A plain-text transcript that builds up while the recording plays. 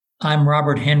I'm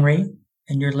Robert Henry,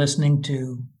 and you're listening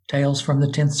to Tales from the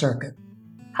 10th Circuit.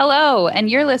 Hello, and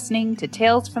you're listening to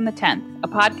Tales from the 10th, a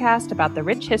podcast about the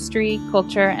rich history,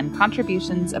 culture, and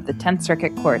contributions of the 10th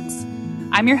Circuit courts.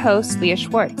 I'm your host, Leah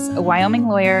Schwartz, a Wyoming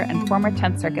lawyer and former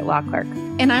 10th Circuit law clerk.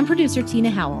 And I'm producer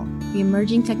Tina Howell, the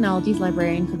Emerging Technologies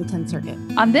Librarian for the 10th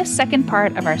Circuit. On this second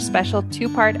part of our special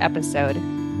two-part episode,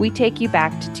 we take you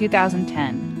back to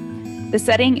 2010. The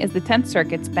setting is the 10th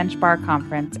Circuit's Bench Bar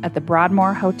Conference at the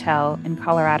Broadmoor Hotel in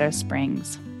Colorado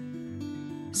Springs.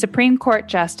 Supreme Court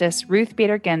Justice Ruth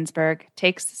Bader Ginsburg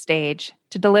takes the stage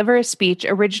to deliver a speech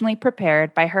originally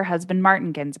prepared by her husband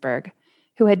Martin Ginsburg,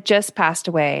 who had just passed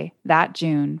away that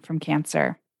June from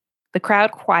cancer. The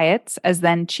crowd quiets as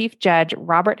then Chief Judge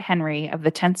Robert Henry of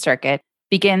the 10th Circuit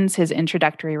begins his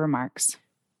introductory remarks.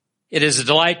 It is a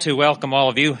delight to welcome all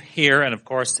of you here, and of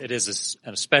course it is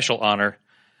a special honor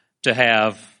to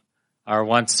have our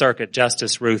once Circuit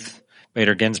Justice Ruth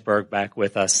Bader Ginsburg back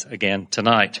with us again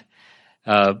tonight.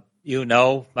 You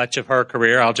know much of her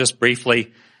career. I'll just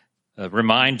briefly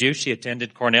remind you, she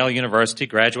attended Cornell University,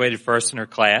 graduated first in her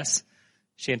class.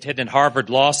 She attended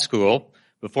Harvard Law School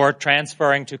before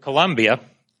transferring to Columbia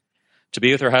to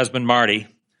be with her husband Marty,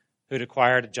 who'd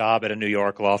acquired a job at a New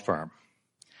York law firm.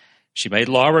 She made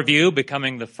law review,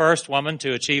 becoming the first woman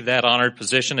to achieve that honored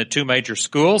position at two major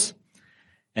schools.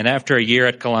 And after a year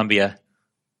at Columbia,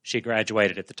 she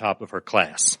graduated at the top of her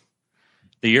class.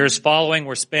 The years following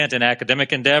were spent in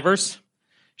academic endeavors.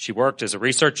 She worked as a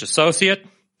research associate.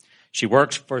 She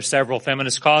worked for several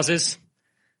feminist causes.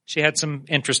 She had some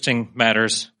interesting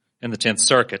matters in the 10th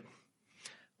Circuit.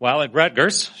 While at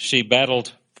Rutgers, she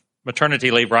battled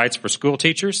maternity leave rights for school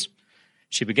teachers.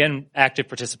 She began active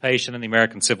participation in the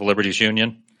American Civil Liberties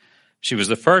Union. She was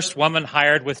the first woman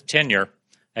hired with tenure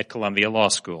at Columbia Law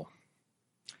School.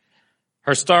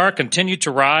 Her star continued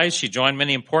to rise. She joined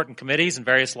many important committees and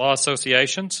various law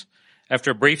associations.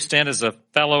 After a brief stint as a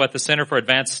fellow at the Center for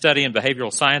Advanced Study in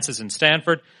Behavioral Sciences in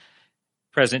Stanford,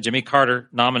 President Jimmy Carter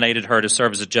nominated her to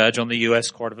serve as a judge on the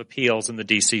U.S. Court of Appeals in the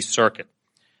D.C. Circuit.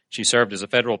 She served as a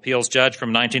federal appeals judge from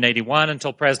 1981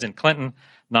 until President Clinton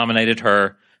nominated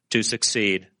her to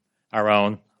succeed our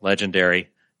own legendary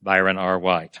Byron R.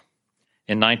 White.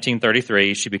 In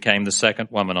 1933, she became the second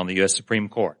woman on the U.S. Supreme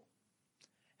Court.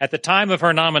 At the time of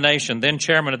her nomination, then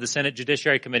chairman of the Senate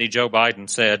Judiciary Committee, Joe Biden,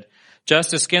 said,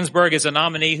 "Justice Ginsburg is a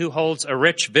nominee who holds a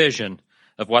rich vision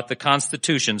of what the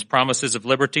Constitution's promises of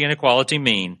liberty and equality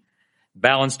mean,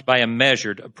 balanced by a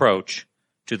measured approach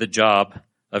to the job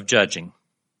of judging."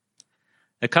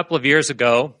 A couple of years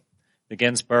ago, the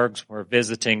Ginsburgs were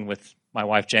visiting with my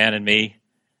wife Jan and me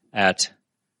at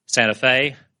Santa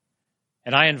Fe,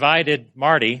 and I invited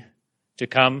Marty to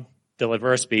come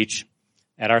deliver a speech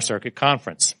at our circuit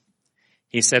conference.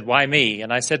 He said, "Why me?"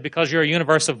 And I said, "Because you're a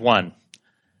universe of one,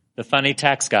 the funny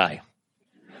tax guy."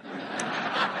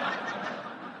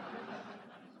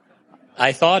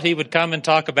 I thought he would come and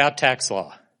talk about tax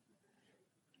law.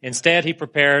 Instead, he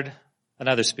prepared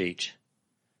another speech.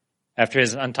 After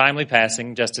his untimely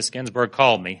passing, Justice Ginsburg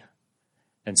called me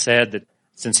and said that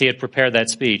since he had prepared that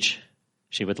speech,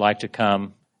 she would like to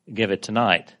come give it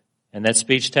tonight. And that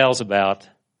speech tells about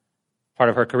part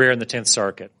of her career in the 10th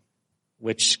Circuit,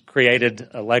 which created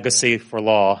a legacy for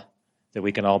law that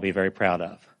we can all be very proud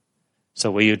of.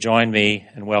 So will you join me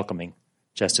in welcoming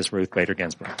Justice Ruth Bader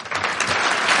Ginsburg?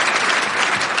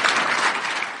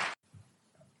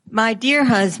 My dear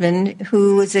husband,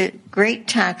 who was a great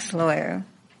tax lawyer,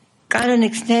 got an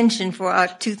extension for our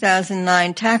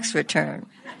 2009 tax return.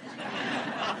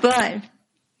 But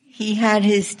he had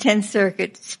his 10th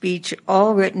Circuit speech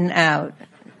all written out,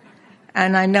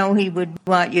 and I know he would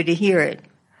want you to hear it.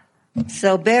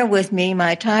 So bear with me.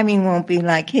 My timing won't be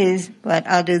like his, but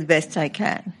I'll do the best I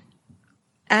can.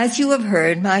 As you have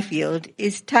heard, my field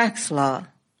is tax law.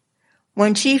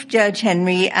 When Chief Judge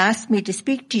Henry asked me to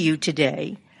speak to you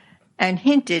today and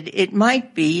hinted it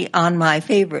might be on my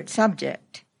favorite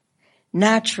subject,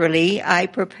 naturally I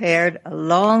prepared a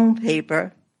long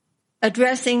paper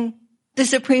addressing the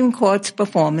Supreme Court's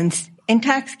performance in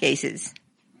tax cases.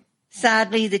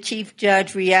 Sadly, the Chief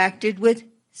Judge reacted with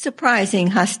surprising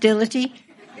hostility.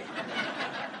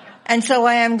 And so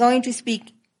I am going to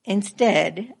speak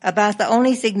instead about the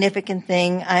only significant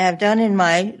thing I have done in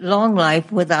my long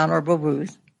life with Honorable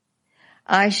Ruth.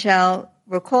 I shall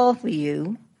recall for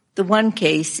you the one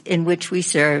case in which we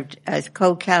served as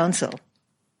co-counsel.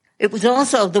 It was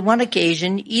also the one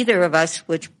occasion either of us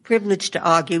was privileged to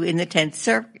argue in the 10th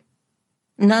Circuit.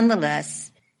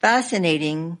 Nonetheless,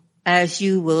 fascinating as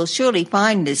you will surely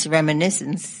find this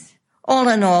reminiscence, all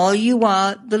in all, you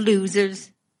are the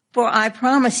losers For I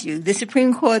promise you, the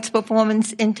Supreme Court's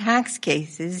performance in tax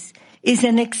cases is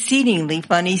an exceedingly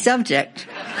funny subject.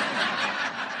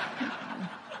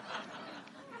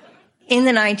 In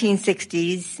the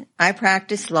 1960s, I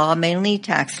practiced law, mainly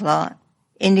tax law,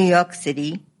 in New York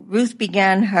City. Ruth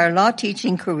began her law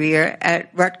teaching career at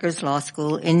Rutgers Law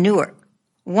School in Newark.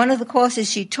 One of the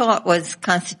courses she taught was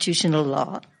constitutional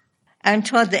law, and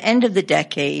toward the end of the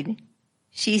decade,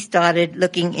 she started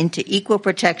looking into equal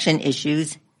protection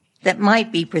issues that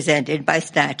might be presented by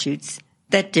statutes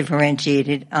that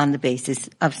differentiated on the basis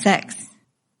of sex.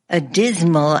 A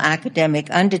dismal academic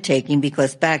undertaking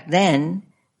because back then,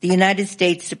 the United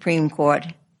States Supreme Court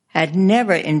had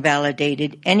never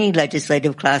invalidated any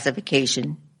legislative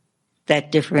classification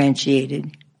that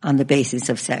differentiated on the basis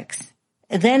of sex.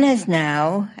 Then as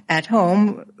now, at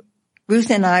home, Ruth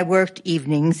and I worked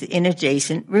evenings in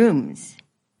adjacent rooms.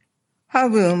 Her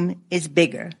room is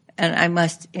bigger, and I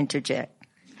must interject.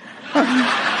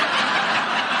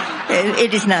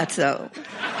 It is not so.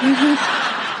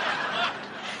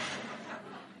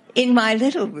 In my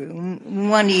little room,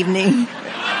 one evening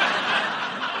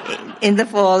in the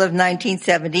fall of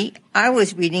 1970, I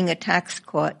was reading a tax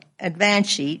court advance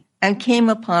sheet and came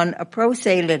upon a pro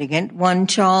se litigant, one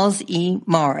Charles E.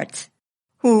 Moritz,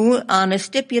 who, on a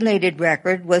stipulated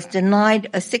record, was denied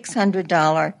a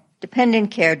 $600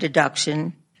 dependent care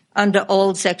deduction under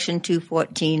old Section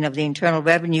 214 of the Internal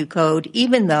Revenue Code,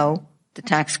 even though the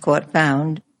tax court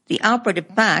found the operative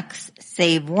facts,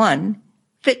 save one,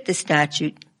 fit the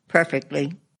statute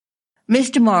perfectly.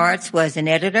 Mr. Moritz was an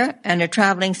editor and a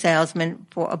traveling salesman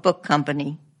for a book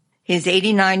company. His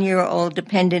 89-year-old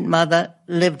dependent mother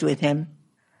lived with him.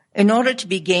 In order to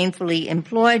be gainfully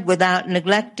employed without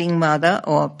neglecting mother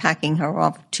or packing her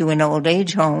off to an old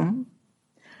age home,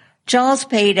 Charles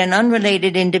paid an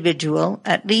unrelated individual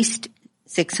at least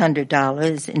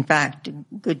 $600, in fact, a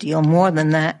good deal more than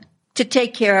that, to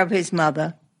take care of his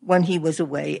mother when he was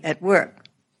away at work.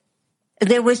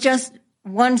 There was just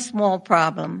one small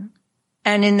problem,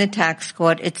 and in the tax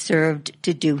court it served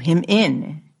to do him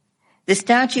in. The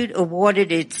statute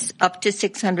awarded its up to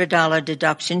 $600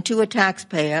 deduction to a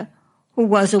taxpayer who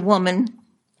was a woman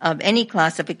of any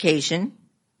classification,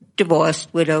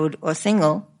 divorced, widowed, or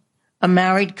single, a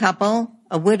married couple,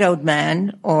 a widowed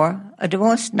man, or a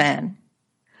divorced man,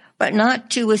 but not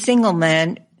to a single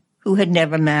man who had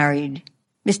never married.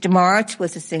 Mr. Moritz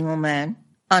was a single man,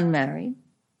 unmarried.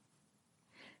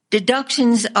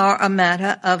 Deductions are a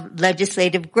matter of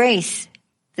legislative grace,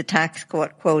 the tax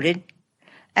court quoted,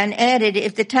 and added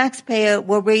if the taxpayer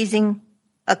were raising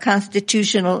a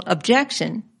constitutional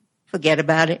objection, forget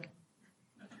about it.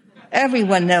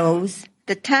 Everyone knows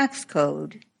the tax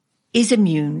code is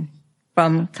immune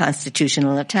from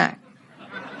constitutional attack.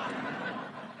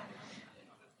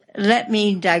 Let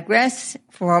me digress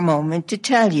for a moment to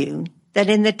tell you that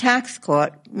in the tax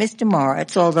court, Mr.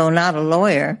 Moritz, although not a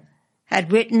lawyer,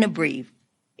 had written a brief.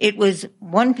 It was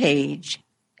one page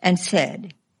and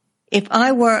said, if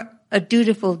I were a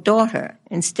dutiful daughter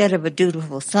instead of a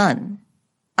dutiful son,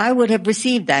 I would have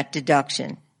received that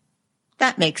deduction.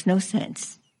 That makes no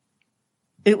sense.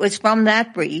 It was from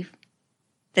that brief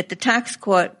that the tax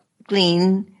court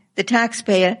gleaned the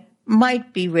taxpayer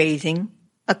might be raising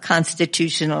a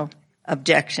constitutional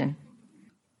objection.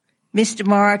 Mr.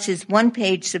 Moritz's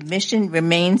one-page submission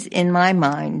remains in my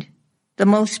mind the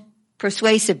most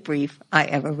persuasive brief I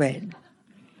ever read.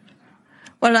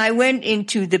 When I went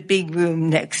into the big room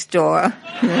next door,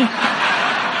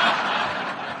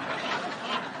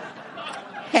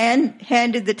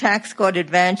 handed the tax court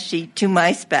advance sheet to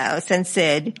my spouse and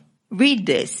said, read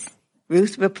this.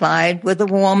 Ruth replied with a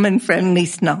warm and friendly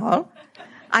snarl,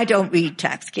 I don't read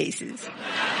tax cases.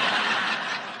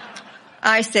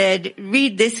 I said,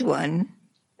 read this one,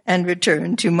 and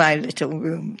returned to my little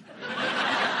room.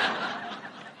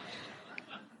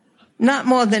 Not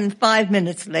more than 5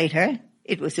 minutes later,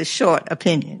 it was a short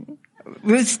opinion,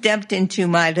 Ruth stepped into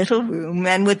my little room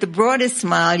and with the broadest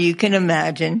smile you can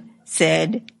imagine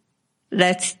said,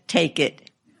 let's take it.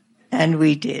 And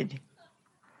we did.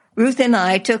 Ruth and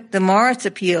I took the Moritz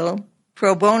appeal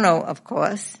pro bono, of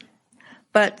course,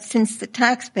 but since the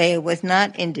taxpayer was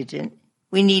not indigent,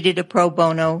 we needed a pro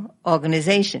bono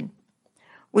organization.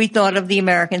 We thought of the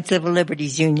American Civil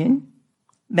Liberties Union.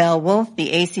 Mel Wolfe,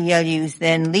 the ACLU's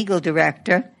then legal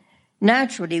director,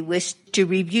 naturally wished to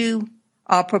review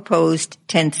our proposed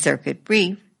 10th Circuit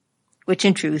brief, which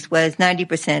in truth was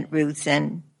 90% Ruth's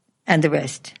and the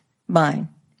rest mine.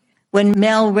 When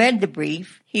Mel read the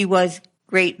brief, he was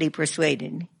greatly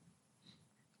persuaded.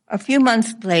 A few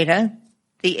months later,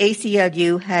 the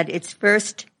ACLU had its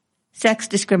first sex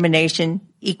discrimination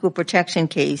equal protection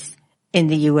case in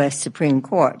the U.S. Supreme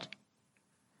Court.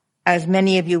 As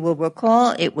many of you will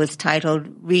recall, it was titled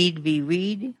Reed v.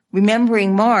 Reed.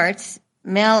 Remembering Moritz,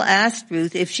 Mel asked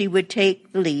Ruth if she would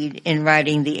take the lead in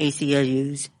writing the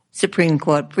ACLU's Supreme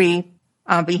Court brief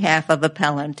on behalf of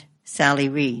appellant Sally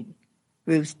Reed.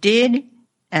 Ruth did,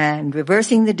 and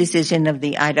reversing the decision of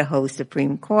the Idaho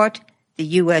Supreme Court, the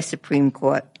U.S. Supreme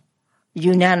Court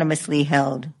unanimously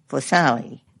held for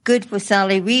Sally. Good for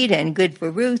Sally Reed and good for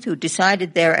Ruth, who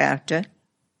decided thereafter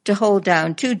to hold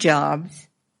down two jobs,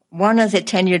 one as a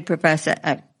tenured professor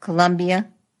at Columbia,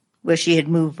 where she had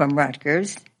moved from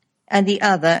Rutgers, and the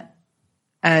other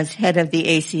as head of the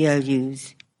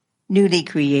ACLU's newly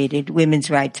created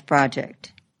Women's Rights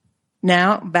Project.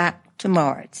 Now back to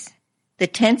Moritz. The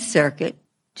Tenth Circuit,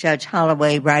 Judge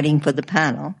Holloway writing for the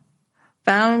panel,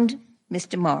 found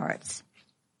Mr. Moritz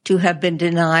to have been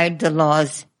denied the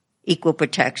law's equal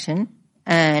protection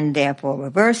and therefore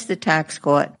reversed the tax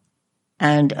court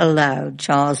and allowed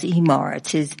Charles E.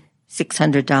 Moritz his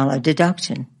 $600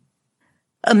 deduction.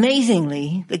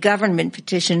 Amazingly, the government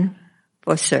petitioned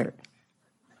for cert.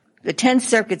 The Tenth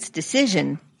Circuit's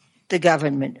decision, the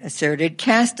government asserted,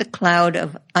 cast a cloud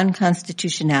of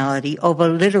unconstitutionality over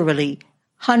literally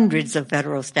hundreds of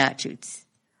federal statutes,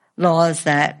 laws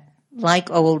that,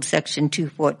 like old Section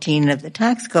 214 of the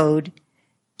tax code,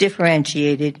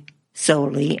 differentiated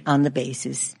solely on the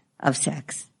basis of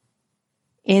sex.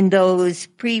 In those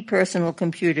pre-personal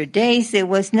computer days, there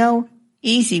was no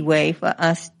easy way for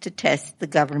us to test the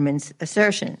government's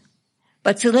assertion.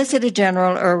 But Solicitor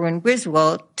General Erwin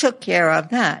Griswold took care of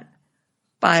that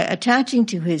by attaching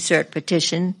to his cert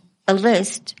petition a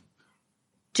list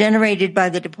generated by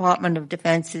the Department of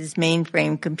Defense's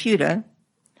mainframe computer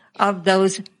of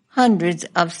those hundreds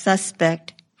of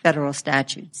suspect federal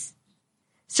statutes.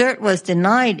 Cert was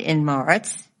denied in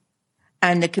Moritz,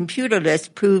 and the computer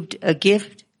list proved a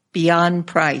gift beyond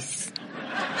price.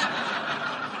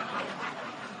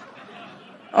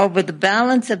 Over the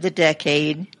balance of the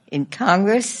decade, in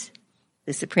Congress,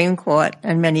 the Supreme Court,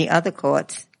 and many other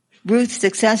courts, Ruth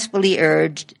successfully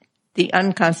urged the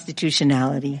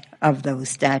unconstitutionality of those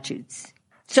statutes.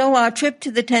 So our trip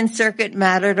to the Tenth Circuit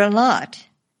mattered a lot.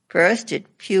 First, it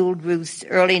fueled Ruth's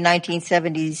early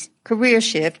 1970s career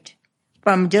shift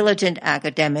from diligent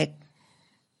academic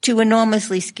to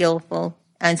enormously skillful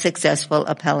and successful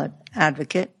appellate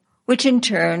advocate, which in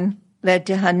turn led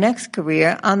to her next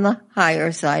career on the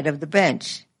higher side of the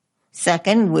bench.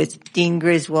 Second, with Dean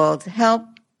Griswold's help,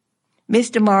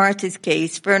 Mr. Moritz's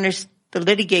case furnished the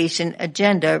litigation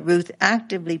agenda Ruth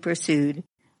actively pursued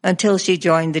until she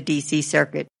joined the D.C.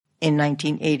 Circuit in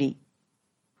 1980.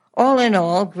 All in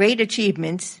all, great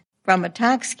achievements from a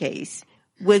tax case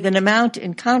with an amount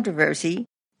in controversy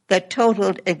that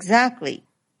totaled exactly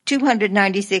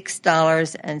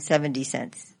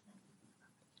 $296.70.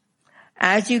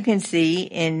 As you can see,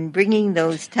 in bringing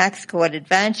those tax court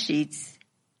advance sheets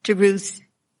to Ruth's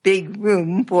big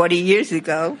room 40 years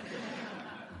ago,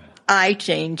 I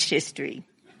changed history.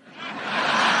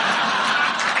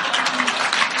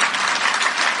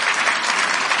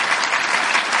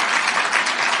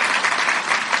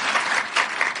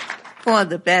 For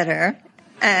the better,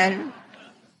 and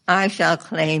I shall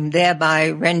claim thereby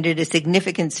rendered a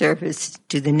significant service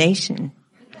to the nation.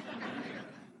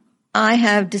 I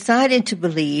have decided to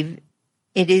believe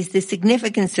it is the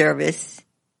significant service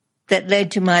that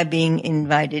led to my being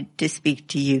invited to speak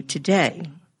to you today.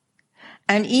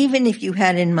 And even if you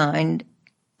had in mind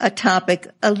a topic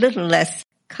a little less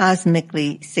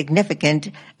cosmically significant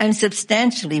and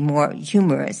substantially more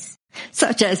humorous,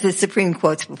 such as the Supreme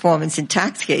Court's performance in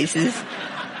tax cases,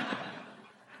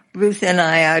 Ruth and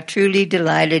I are truly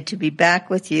delighted to be back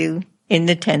with you in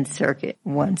the 10th Circuit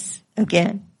once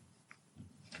again.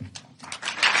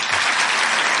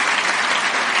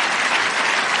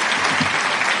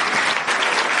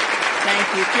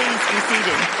 Thank you. Please be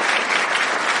seated.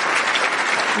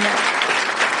 No.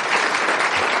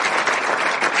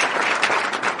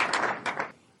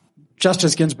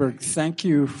 Justice Ginsburg, thank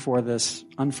you for this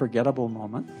unforgettable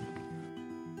moment.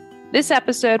 This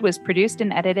episode was produced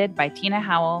and edited by Tina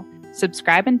Howell.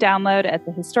 Subscribe and download at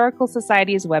the Historical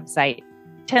Society's website,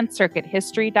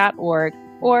 10thcircuithistory.org,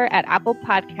 or at Apple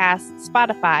Podcasts,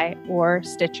 Spotify, or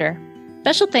Stitcher.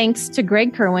 Special thanks to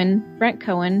Greg Kerwin, Brent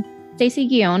Cohen, Stacey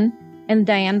Guion, and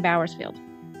Diane Bowersfield.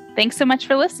 Thanks so much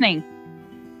for listening.